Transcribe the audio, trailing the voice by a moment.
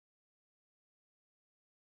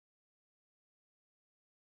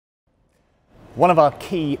One of our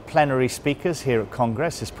key plenary speakers here at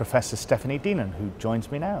Congress is Professor Stefanie Dehnen, who joins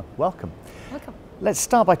me now. Welcome. Welcome. Let's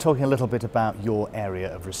start by talking a little bit about your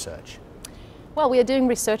area of research. Well, we are doing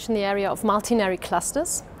research in the area of multinary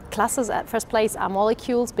clusters. Clusters at first place are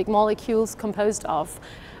molecules, big molecules composed of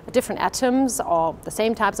different atoms or the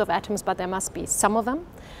same types of atoms, but there must be some of them.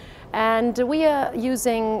 And we are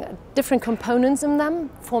using different components in them,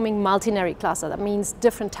 forming multinary clusters. That means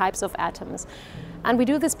different types of atoms. And we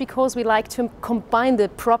do this because we like to combine the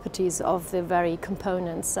properties of the very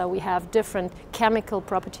components. So we have different chemical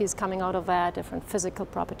properties coming out of that, different physical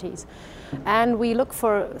properties. And we look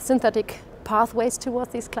for synthetic pathways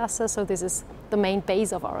towards these clusters, so this is the main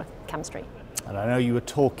base of our chemistry. And I know you were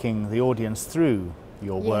talking the audience through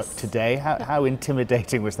your work today. How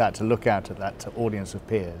intimidating was that to look out at that audience of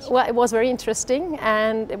peers? Well, it was very interesting,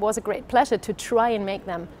 and it was a great pleasure to try and make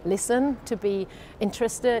them listen, to be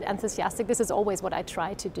interested, enthusiastic. This is always what I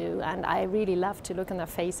try to do, and I really love to look in their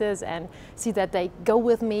faces and see that they go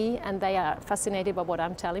with me and they are fascinated by what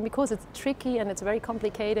I'm telling, because it's tricky and it's very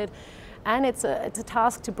complicated, and it's a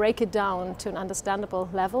task to break it down to an understandable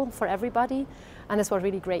level for everybody, and it's was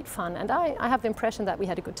really great fun, and I have the impression that we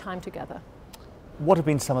had a good time together. What have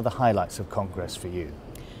been some of the highlights of Congress for you?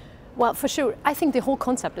 Well, for sure, I think the whole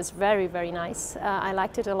concept is very, very nice. I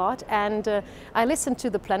liked it a lot, and I listened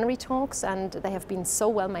to the plenary talks, and they have been so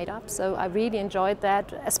well made up, so I really enjoyed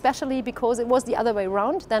that, especially because it was the other way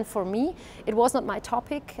around than for me. It was not my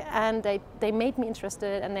topic, and they made me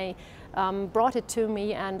interested, and they brought it to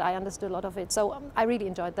me, and I understood a lot of it, so I really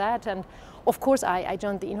enjoyed that. And of course I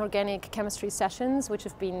joined the inorganic chemistry sessions, which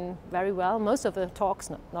have been very well. Most of the talks,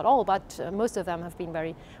 not all, but most of them have been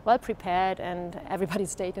very well prepared, and everybody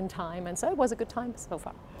stayed in time, and so it was a good time so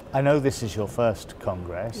far. I know this is your first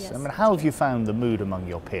Congress. Yes, I mean, how have you found the mood among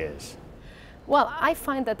your peers? Well, I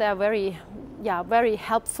find that they are very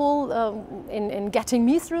helpful in getting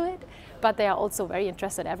me through it, but they are also very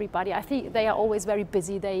interested, everybody. I think they are always very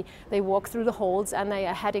busy. They walk through the halls and they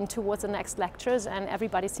are heading towards the next lectures, and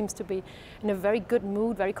everybody seems to be in a very good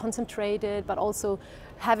mood, very concentrated, but also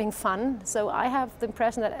having fun. So I have the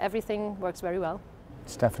impression that everything works very well.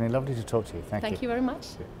 Stefanie, lovely to talk to you. Thank you. Thank you very much.